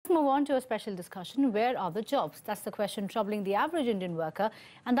Move on to a special discussion. Where are the jobs? That's the question troubling the average Indian worker.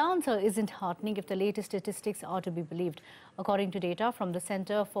 And the answer isn't heartening if the latest statistics are to be believed. According to data from the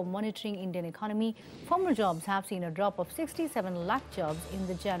Center for Monitoring Indian Economy, formal jobs have seen a drop of 67 lakh jobs in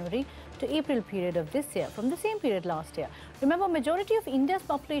the January to April period of this year from the same period last year. Remember, majority of India's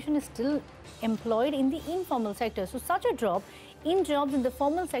population is still employed in the informal sector. So such a drop in jobs in the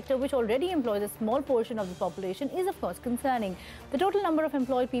formal sector, which already employs a small portion of the population, is of course concerning. The total number of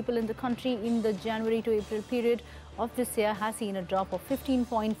employed people in the country in the January to April period of this year has seen a drop of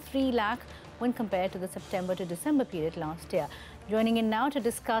 15.3 lakh when compared to the September to December period last year. Joining in now to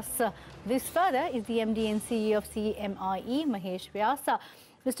discuss this further is the MD and CEO of CMIE, Mahesh Vyas.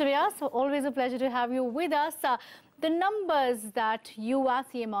 Mr. Vyas, always a pleasure to have you with us. The numbers that you as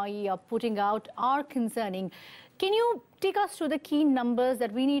CMIE are putting out are concerning. Can you take us through the key numbers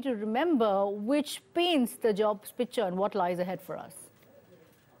that we need to remember, which paints the jobs picture and what lies ahead for us?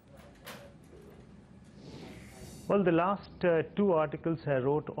 Well, the last two articles I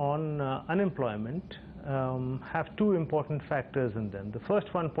wrote on unemployment have two important factors in them. The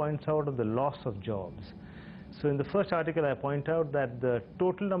first one points out of the loss of jobs. So in the first article, I point out that the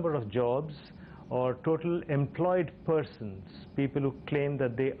total number of jobs or total employed persons, people who claim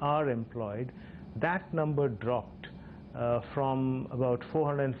that they are employed, that number dropped from about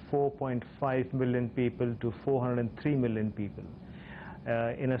 404.5 million people to 403 million people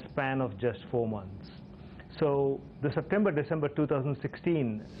in a span of just 4 months. So the September-December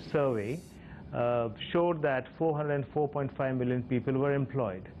 2016 survey showed that 404.5 million people were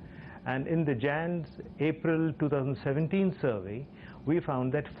employed. And in the Jan-April 2017 survey, we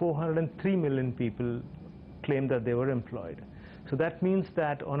found that 403 million people claimed that they were employed. So that means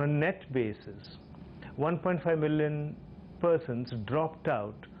that on a net basis, 1.5 million persons dropped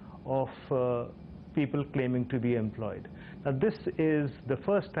out of people claiming to be employed. Now this is the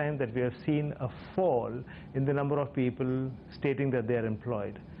first time that we have seen a fall in the number of people stating that they are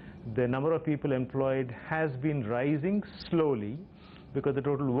employed. The number of people employed has been rising slowly because the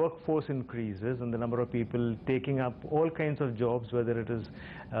total workforce increases and the number of people taking up all kinds of jobs, whether it is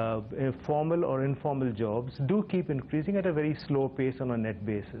formal or informal jobs, do keep increasing at a very slow pace on a net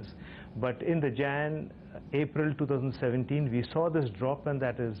basis. But in the Jan-April 2017, we saw this drop, and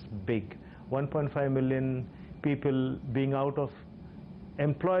that is big. 1.5 million people being out of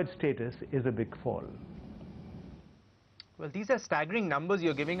employed status is a big fall. Well, these are staggering numbers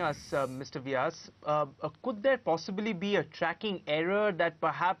you're giving us, Mr. Vyas. Could there possibly be a tracking error that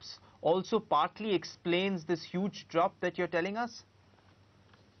perhaps also partly explains this huge drop that you're telling us?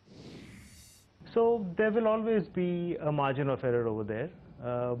 So there will always be a margin of error over there,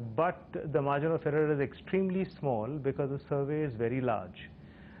 but the margin of error is extremely small because the survey is very large.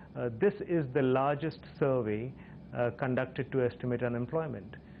 This is the largest survey conducted to estimate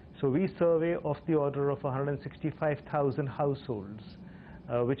unemployment. So we survey of the order of 165,000 households,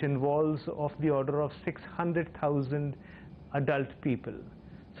 which involves of the order of 600,000 adult people.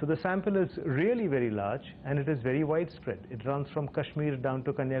 So the sample is really very large, and it is very widespread. It runs from Kashmir down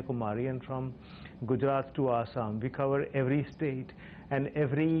to Kanyakumari and from Gujarat to Assam. We cover every state and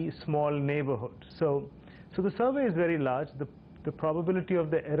every small neighborhood. So the survey is very large. The probability of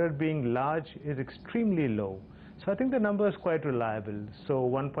the error being large is extremely low. So I think the number is quite reliable. So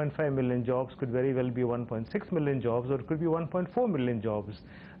 1.5 million jobs could very well be 1.6 million jobs, or it could be 1.4 million jobs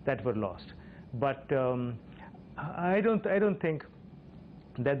that were lost. But I don't think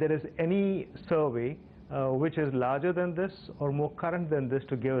that there is any survey which is larger than this or more current than this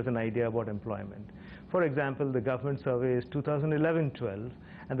to give us an idea about employment. For example, the government survey is 2011-12,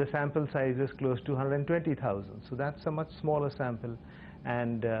 and the sample size is close to 120,000. So that's a much smaller sample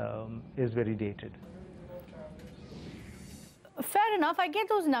and is very dated. Fair enough. I get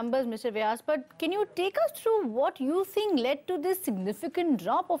those numbers, Mr. Vyas, but can you take us through what you think led to this significant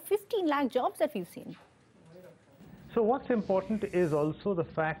drop of 15 lakh jobs that we've seen? So what's important is also the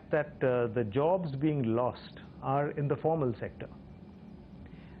fact that the jobs being lost are in the formal sector.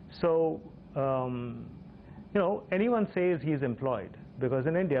 So, you know, anyone says he's employed, because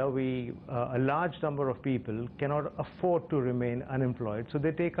in India, a large number of people cannot afford to remain unemployed. So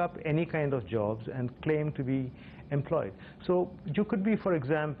they take up any kind of jobs and claim to be employed. So you could be, for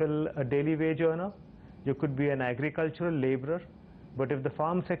example, a daily wage earner. You could be an agricultural laborer. But if the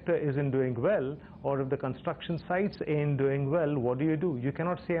farm sector isn't doing well, or if the construction sites ain't doing well, what do? You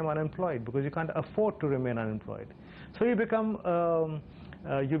cannot say I'm unemployed, because you can't afford to remain unemployed. So you become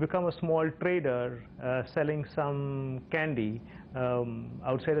a small trader selling some candy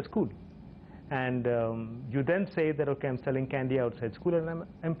outside a school. And you then say that, okay, I'm selling candy outside school and I'm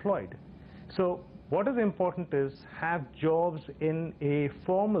employed. So What is important is, have jobs in a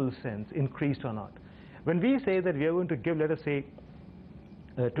formal sense increased or not? When we say that we are going to give, let us say,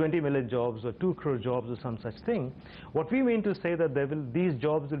 20 million jobs or 2 crore jobs or some such thing, what we mean to say that these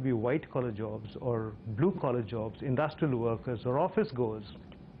jobs will be white collar jobs or blue collar jobs, industrial workers or office goers.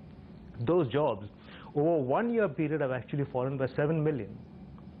 Those jobs over 1 year period have actually fallen by 7 million.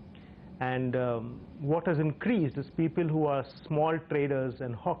 And what has increased is people who are small traders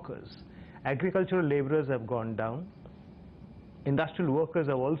and hawkers. Agricultural laborers have gone down. Industrial workers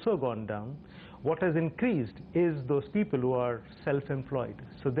have also gone down. What has increased is those people who are self-employed.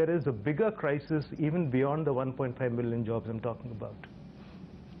 So there is a bigger crisis even beyond the 1.5 million jobs I'm talking about.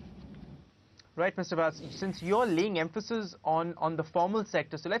 Right, Mr. Vyas, since you're laying emphasis on the formal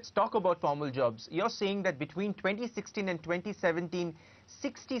sector, so let's talk about formal jobs. You're saying that between 2016 and 2017,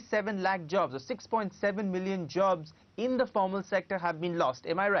 67 lakh jobs, or 6.7 million jobs in the formal sector have been lost.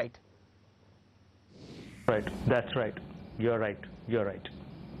 Am I right? Right, that's right. You're right. You're right.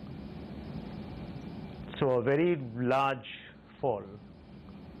 So a very large fall.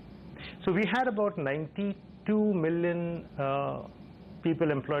 So we had about 92 million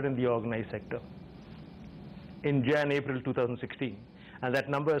people employed in the organized sector in Jan-April 2016, and that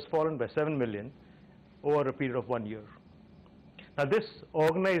number has fallen by 7 million over a period of 1 year. Now this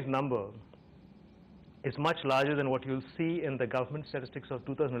organized number is much larger than what you'll see in the government statistics of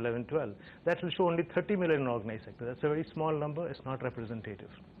 2011-12. That will show only 30 million in organized sector. That's a very small number. It's not representative.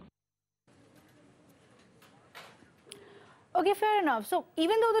 Okay, fair enough. So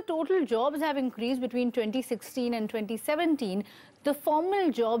even though the total jobs have increased between 2016 and 2017, the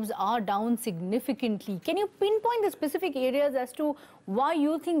formal jobs are down significantly. Can you pinpoint the specific areas as to why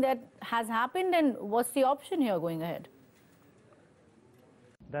you think that has happened and what's the option here going ahead?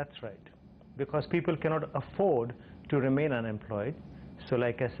 That's right. Because people cannot afford to remain unemployed. So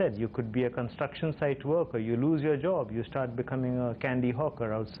like I said, you could be a construction site worker, you lose your job, you start becoming a candy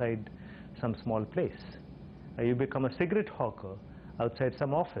hawker outside some small place. You become a cigarette hawker outside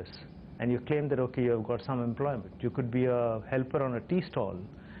some office, and you claim that, okay, you've got some employment. You could be a helper on a tea stall,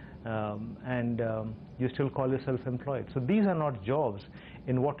 and you still call yourself employed. So these are not jobs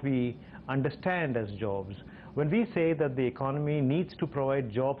in what we understand as jobs. When we say that the economy needs to provide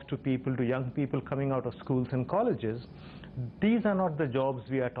jobs to people, to young people coming out of schools and colleges, these are not the jobs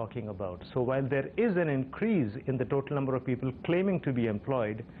we are talking about. So while there is an increase in the total number of people claiming to be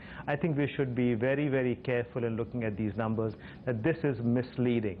employed, I think we should be very, very careful in looking at these numbers, that this is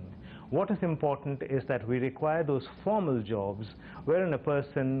misleading. What is important is that we require those formal jobs wherein a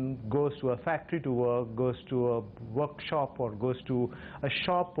person goes to a factory to work, goes to a workshop, or goes to a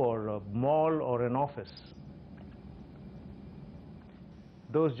shop or a mall or an office.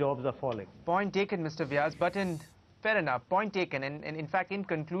 Those jobs are falling. Point taken, Mr. Vyas, but fair enough, point taken. And in fact, in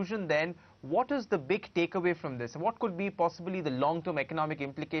conclusion then, what is the big takeaway from this? And what could be possibly the long-term economic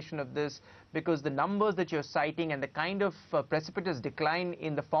implication of this? Because the numbers that you're citing and the kind of precipitous decline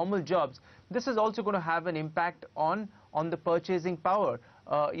in the formal jobs, this is also going to have an impact on the purchasing power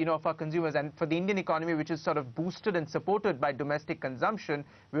of our consumers. And for the Indian economy, which is sort of boosted and supported by domestic consumption,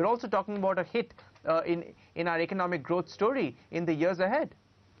 we're also talking about a hit in our economic growth story in the years ahead.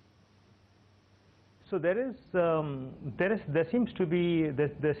 So there seems to be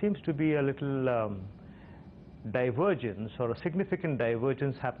a little divergence, or a significant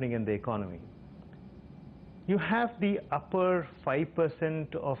divergence happening in the economy. You have the upper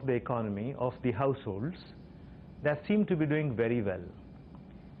 5% of the economy, of the households, that seem to be doing very well.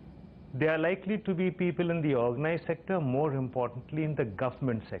 There are likely to be people in the organized sector, more importantly in the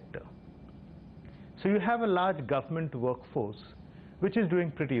government sector. So you have a large government workforce which is doing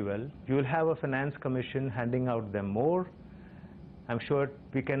pretty well. You will have a finance commission handing out them more. I'm sure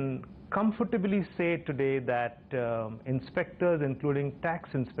we can comfortably say today that inspectors, including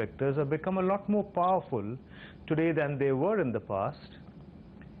tax inspectors, have become a lot more powerful today than they were in the past.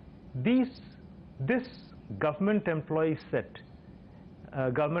 This government employee set,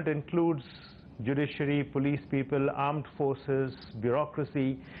 government includes judiciary, police people, armed forces,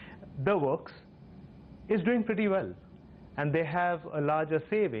 bureaucracy, the works, is doing pretty well. And they have a larger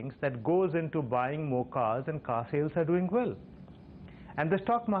savings that goes into buying more cars, and car sales are doing well. And the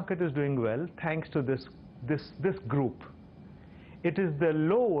stock market is doing well thanks to this group. It is the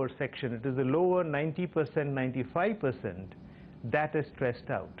lower section, it is the lower 90%, 95% that is stressed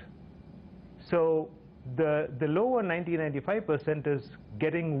out. So the lower 90-95% is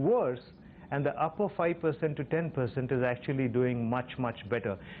getting worse, and the upper 5% to 10% is actually doing much, much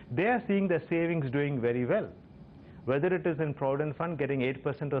better. They are seeing their savings doing very well. Whether it is in Provident Fund getting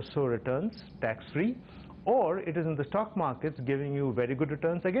 8% or so returns tax-free, or it is in the stock markets giving you very good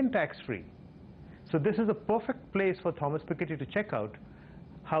returns, again tax-free. So this is a perfect place for Thomas Piketty to check out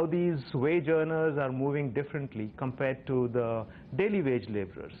how these wage earners are moving differently compared to the daily wage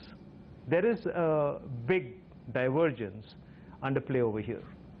laborers. There is a big divergence under play over here.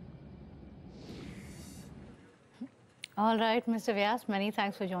 All right, Mr. Vyas, many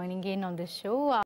thanks for joining in on this show.